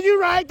 Yeah, you're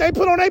right. They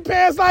put on their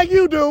pants like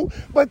you do,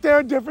 but they're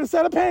a different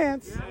set of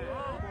pants.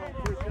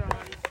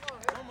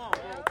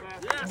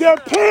 They're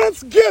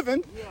pants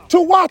given to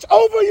watch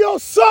over your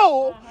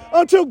soul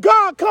until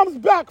God comes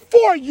back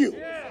for you.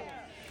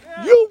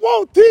 You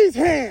want these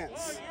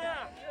hands.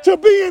 to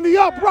be in the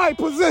upright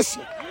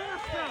position.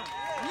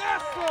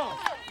 Yes, sir.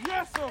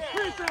 Yes, sir.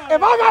 Preach on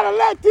If I got to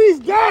let these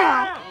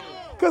down,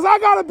 because I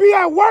got to be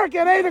at work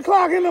at 8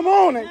 o'clock in the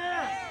morning,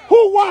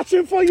 who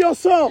watching for your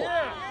soul?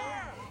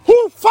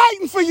 Who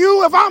fighting for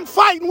you if I'm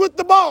fighting with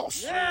the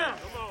boss?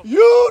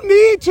 You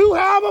need to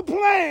have a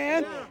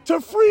plan to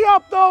free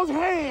up those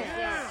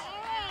hands.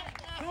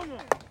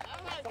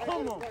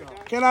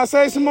 Can I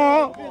say some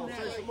more?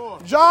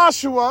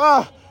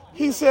 Joshua,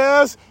 he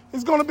says,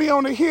 he's going to be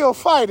on the hill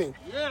fighting.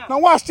 Now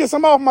watch this.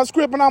 I'm off my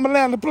script and I'm going to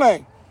land the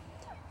plane.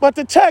 But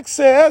the text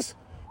says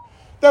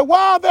that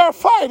while they're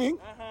fighting,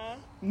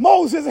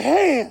 Moses'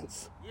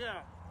 hands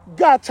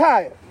got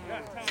tired.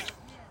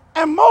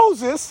 And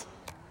Moses,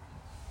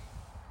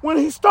 when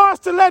he starts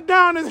to let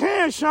down his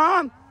hands,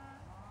 Sean,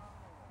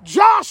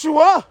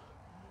 Joshua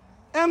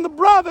and the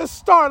brothers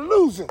start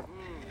losing.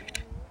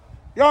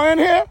 Y'all in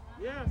here?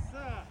 Yes,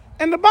 sir.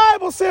 And the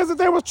Bible says that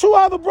there were 2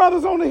 other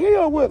brothers on the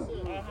hill with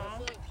him.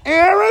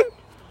 Aaron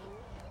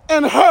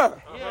and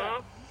Hur.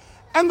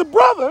 And the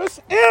brothers,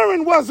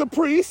 Aaron was a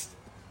priest,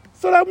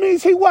 so that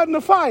means he wasn't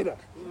a fighter.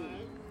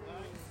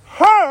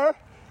 Hur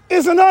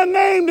is an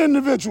unnamed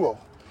individual.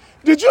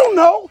 Did you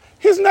know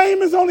his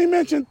name is only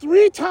mentioned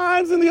 3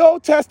 times in the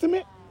Old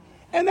Testament?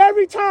 And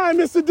every time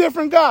it's a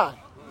different guy.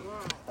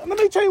 Let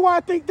me tell you why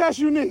I think that's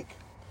unique.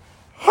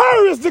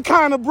 Hur is the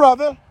kind of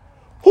brother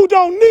who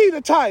don't need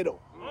a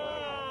title.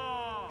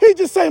 He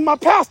just say, my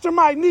pastor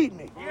might need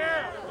me.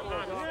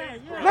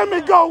 Let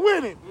me go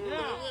with him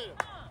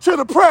to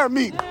the prayer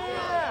meeting.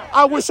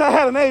 I wish I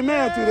had an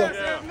amen to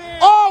that.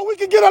 Oh, we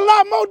could get a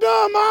lot more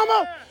done,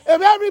 mama,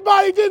 if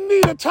everybody didn't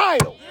need a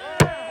title.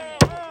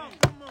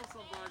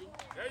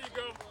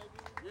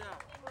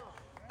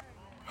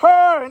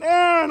 Hur and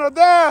Aaron are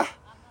there.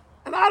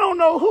 And I don't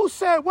know who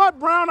said what,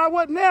 Brown. I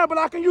wasn't there, but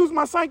I can use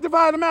my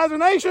sanctified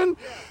imagination.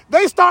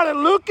 They started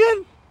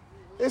looking.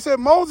 They said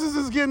Moses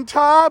is getting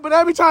tired, but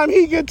every time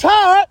he get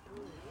tired,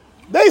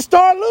 they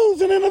start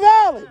losing in the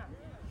valley.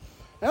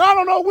 And I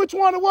don't know which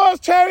one it was,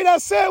 Terry,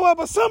 that said well,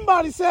 but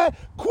somebody said,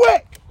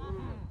 quick,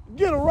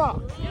 get a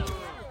rock.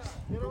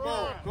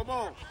 Come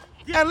on.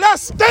 And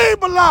let's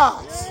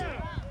stabilize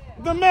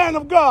the man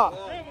of God.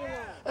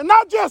 And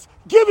not just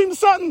give him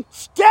something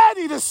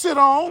steady to sit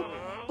on,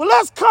 but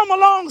let's come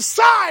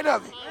alongside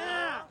of him.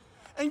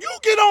 And you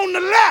get on the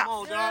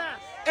left,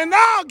 and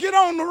I'll get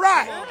on the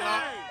right.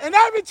 And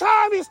every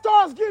time he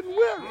starts getting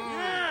weary,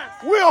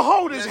 we'll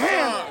hold his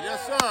hand.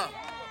 Yes, sir.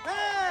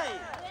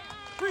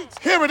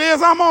 Here it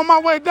is. I'm on my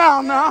way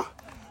down now.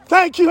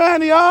 Thank you,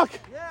 Antioch,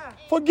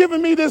 for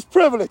giving me this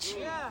privilege.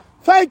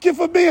 Thank you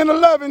for being a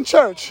loving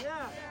church.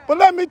 But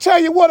let me tell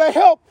you what'll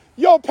help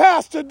your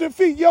pastor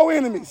defeat your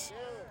enemies.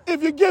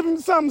 If you give him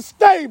something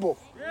stable,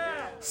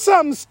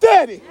 something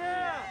steady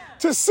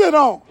to sit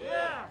on.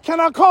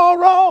 Can I call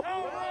roll?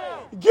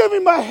 Give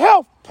him a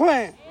health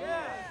plan.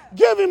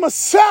 Give him a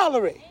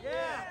salary.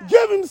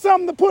 Give him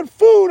something to put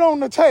food on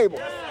the table.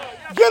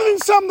 Give him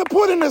something to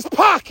put in his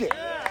pocket.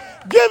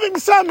 Give him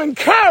some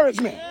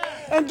encouragement.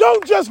 And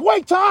don't just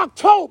wait till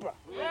October.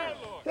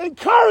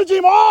 Encourage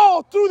him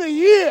all through the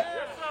year.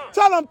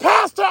 Tell him,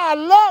 Pastor, I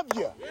love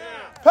you.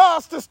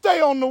 Pastor, stay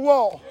on the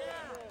wall.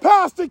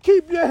 Pastor,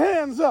 keep your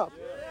hands up.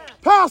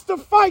 Pastor,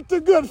 fight the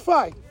good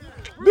fight.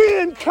 Be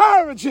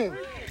encouraging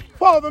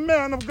for the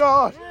man of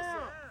God.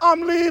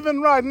 I'm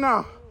leaving right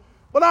now.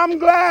 But I'm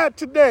glad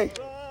today.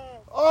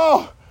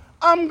 Oh,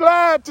 I'm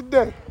glad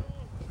today.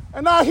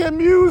 And I hear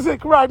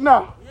music right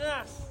now.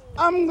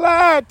 I'm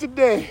glad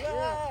today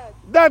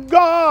that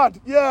God,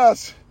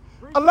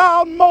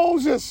 allowed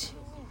Moses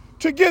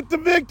to get the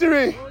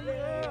victory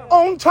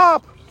on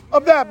top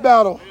of that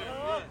battle.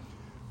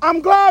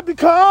 I'm glad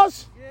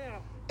because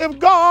if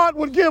God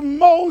would give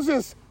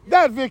Moses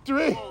that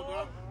victory,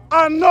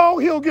 I know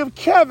he'll give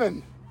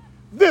Kevin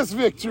this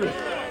victory.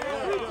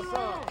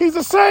 He's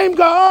the same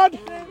God,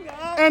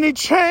 and he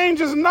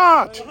changes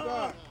not.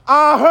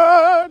 I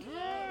heard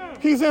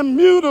he's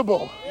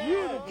immutable.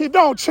 He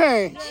don't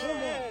change.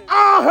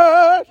 I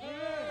heard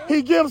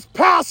he gives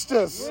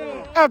pastors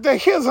after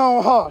his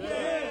own heart.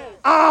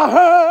 I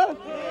heard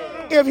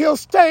if he'll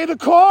stay the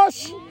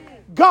course,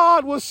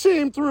 God will see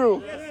him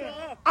through.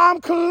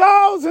 I'm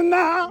closing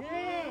now,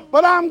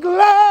 but I'm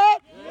glad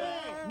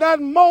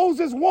that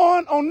Moses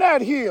won on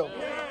that hill,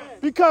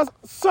 because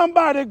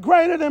somebody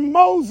greater than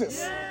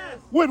Moses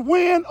would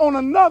win on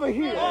another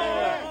hill.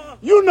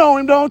 You know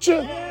him, don't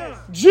you?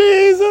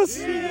 Jesus,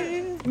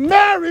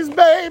 Mary's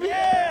baby.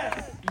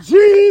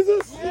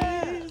 Jesus,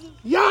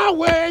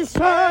 Yahweh's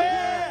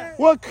son,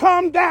 will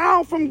come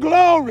down from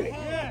glory,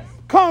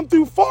 come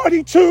through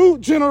 42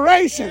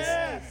 generations,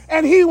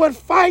 and he would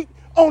fight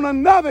on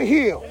another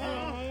hill.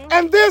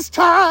 And this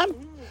time,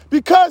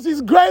 because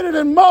he's greater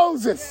than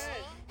Moses,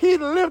 he'd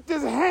lift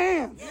his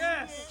hands,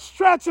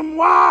 stretch them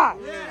wide.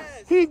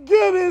 He'd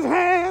give his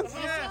hands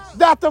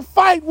that the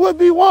fight would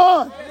be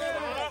won.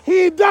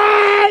 He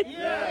died.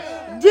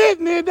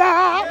 Didn't he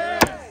die?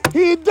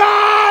 He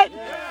died.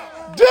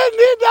 Didn't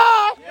he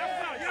die?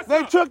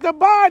 They took the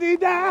body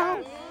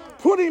down,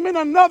 put him in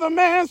another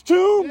man's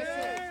tomb,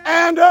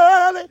 and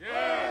early.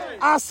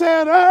 I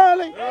said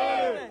early.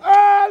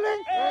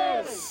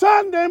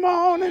 Sunday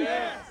morning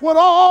with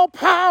all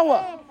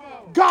power.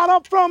 Got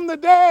up from the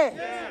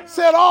dead.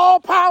 Said all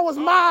power's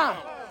mine.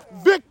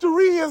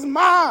 Victory is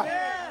mine.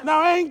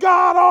 Now ain't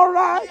God all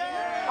right?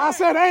 I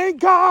said ain't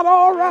God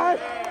all right?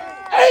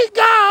 Ain't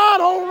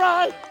God all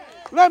right?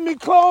 Let me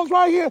close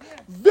right here.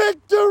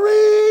 Victory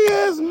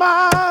is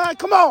mine.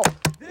 Come on.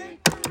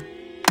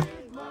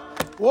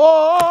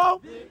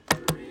 Whoa.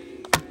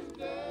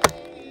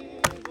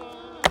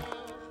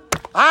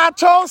 I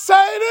told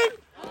Satan,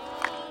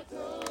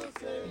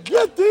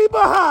 get thee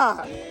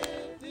behind.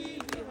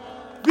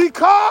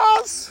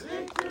 Because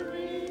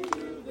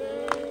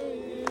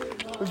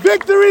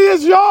victory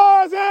is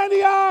yours,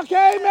 Antioch.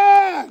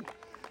 Amen.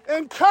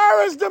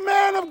 Encourage the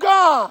man of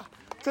God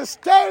to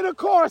stay the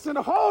course and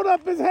hold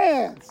up his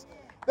hands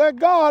that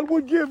God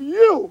would give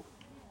you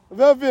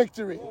the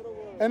victory.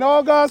 And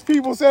all God's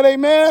people said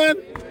amen,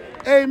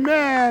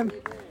 amen,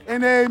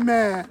 and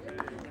amen.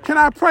 Can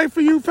I pray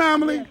for you,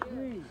 family?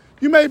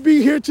 You may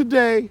be here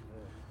today,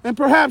 and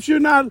perhaps you're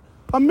not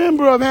a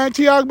member of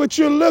Antioch, but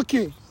you're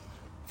looking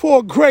for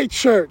a great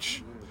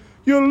church.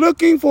 You're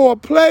looking for a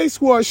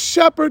place where a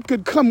shepherd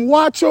could come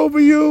watch over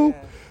you,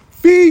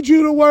 feed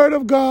you the word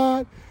of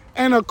God,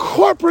 and a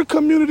corporate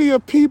community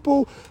of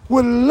people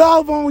would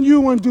love on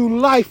you and do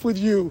life with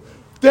you.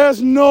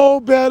 There's no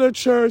better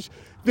church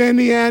than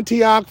the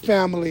Antioch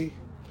family.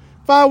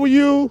 If I were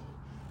you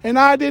and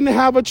I didn't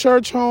have a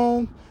church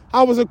home,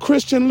 I was a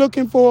Christian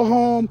looking for a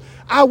home,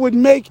 I would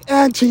make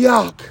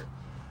Antioch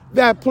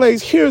that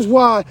place. Here's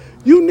why.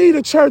 You need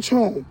a church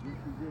home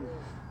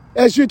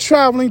as you're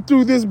traveling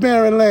through this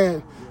barren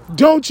land.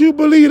 Don't you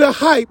believe the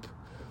hype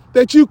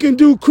that you can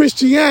do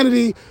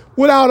Christianity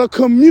without a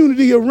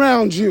community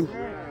around you.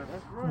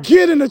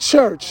 Get in the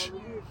church.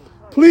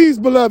 Please,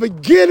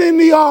 beloved, get in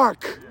the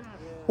ark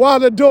while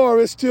the door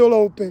is still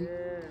open.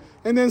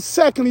 And then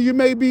secondly, you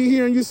may be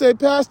here and you say,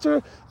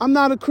 Pastor, I'm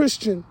not a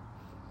Christian.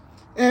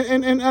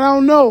 And I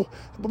don't know,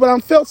 but I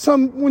felt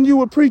something when you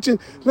were preaching.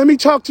 Let me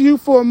talk to you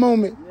for a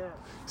moment.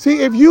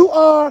 See, if you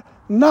are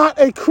not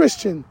a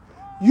Christian,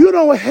 you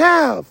don't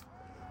have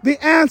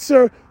the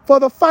answer for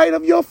the fight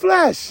of your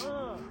flesh.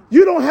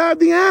 You don't have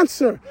the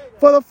answer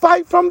for the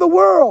fight from the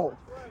world.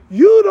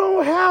 You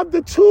don't have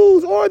the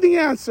tools or the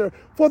answer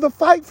for the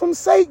fight from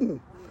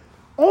Satan.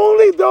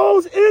 Only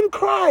those in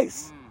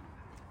Christ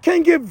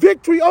can get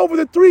victory over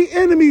the three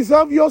enemies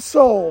of your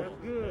soul.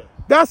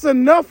 That's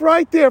enough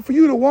right there for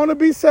you to want to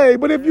be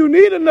saved. But if you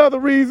need another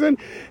reason,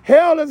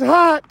 hell is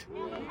hot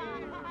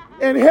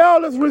and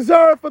hell is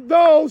reserved for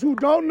those who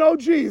don't know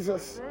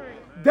Jesus.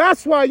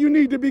 That's why you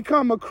need to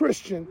become a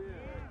Christian.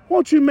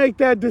 Won't you make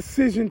that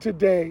decision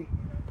today?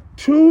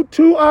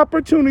 Two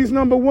opportunities.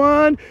 Number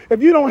one,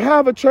 if you don't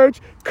have a church,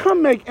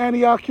 come make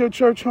Antioch your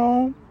church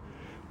home.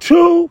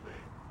 Two,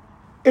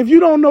 if you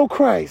don't know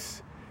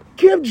Christ,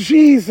 give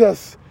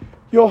Jesus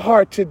your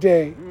heart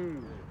today.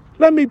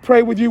 Let me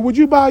pray with you. Would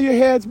you bow your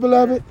heads,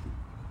 beloved?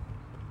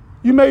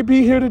 You may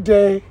be here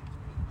today.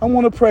 I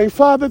want to pray.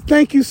 Father,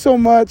 thank you so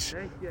much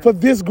for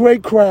this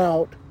great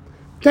crowd.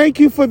 Thank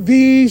you for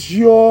these,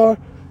 your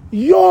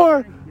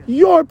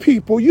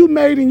people you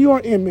made in your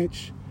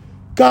image.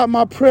 God,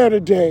 my prayer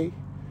today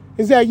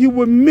is that you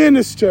would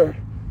minister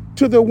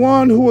to the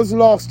one who was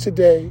lost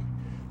today.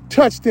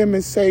 Touch them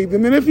and save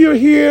them. And if you're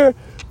here,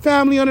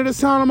 family, under the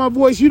sound of my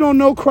voice, you don't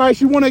know Christ,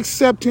 you want to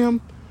accept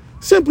him,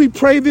 simply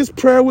pray this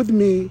prayer with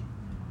me.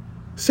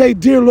 Say,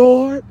 Dear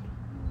Lord,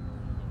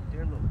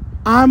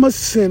 I'm a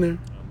sinner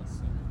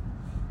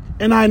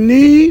and I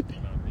need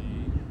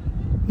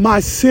my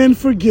sin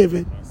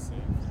forgiven.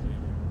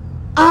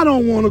 I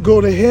don't want to go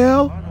to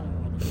hell.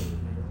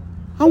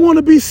 I want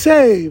to be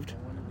saved.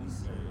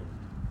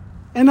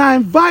 And I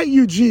invite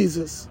you,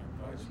 Jesus,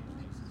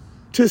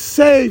 to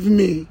save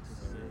me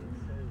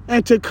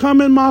and to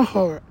come in my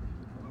heart.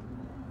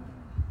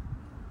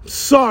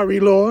 Sorry,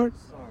 Lord,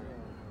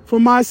 for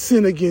my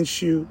sin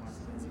against you.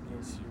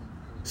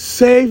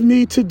 Save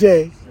me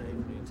today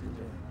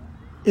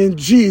in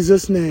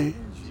Jesus' name.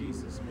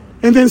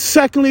 And then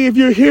secondly, if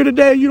you're here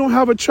today, you don't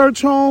have a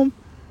church home,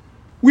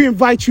 we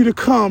invite you to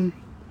come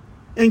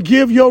and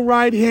give your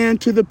right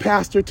hand to the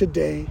pastor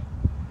today.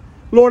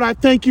 Lord, I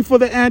thank you for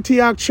the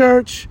Antioch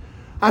Church.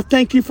 I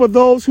thank you for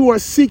those who are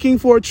seeking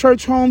for a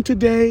church home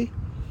today.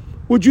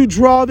 Would you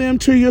draw them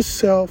to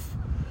yourself?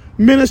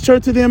 Minister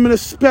to them in a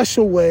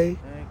special way.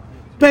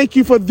 Thank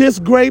you for this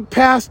great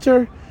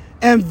pastor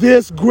and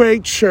this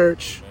great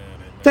church.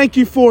 Thank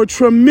you for a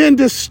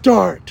tremendous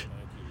start.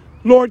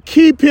 Lord,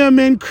 keep him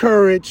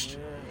encouraged.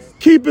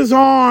 Keep his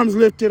arms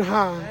lifted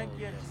high.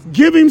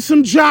 Give him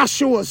some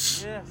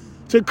Joshuas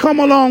to come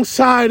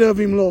alongside of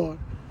him, Lord,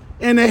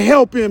 and to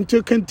help him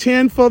to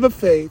contend for the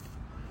faith.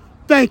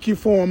 Thank you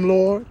for him,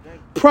 Lord.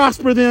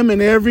 Prosper them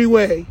in every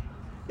way.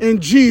 In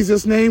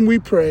Jesus' name we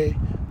pray.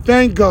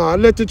 Thank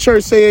God. Let the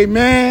church say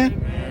amen.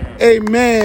 Amen. Amen.